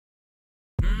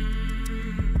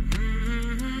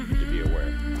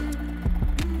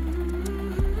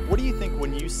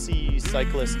see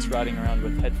cyclists riding around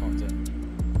with headphones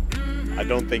in? I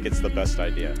don't think it's the best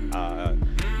idea.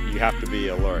 You have to be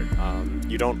alert.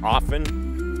 You don't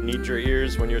often need your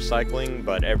ears when you're cycling,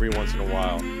 but every once in a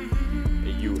while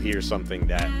you hear something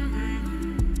that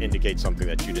indicates something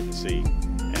that you didn't see.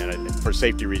 And for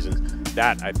safety reasons,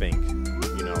 that I think,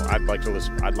 you know, I'd like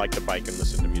to bike and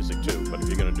listen to music too, but if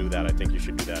you're going to do that, I think you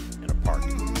should do that in a park.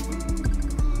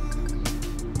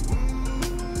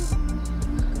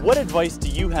 What advice do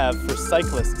you have for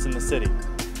cyclists in the city?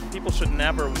 People should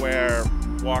never wear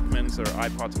Walkmans or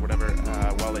iPods or whatever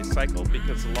while they cycle,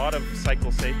 because a lot of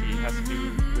cycle safety has to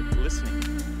do with listening.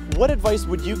 What advice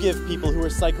would you give people who are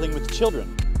cycling with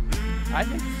children? I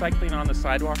think cycling on the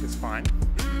sidewalk is fine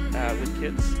with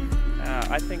kids.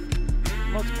 I think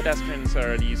most pedestrians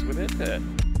are at ease with it.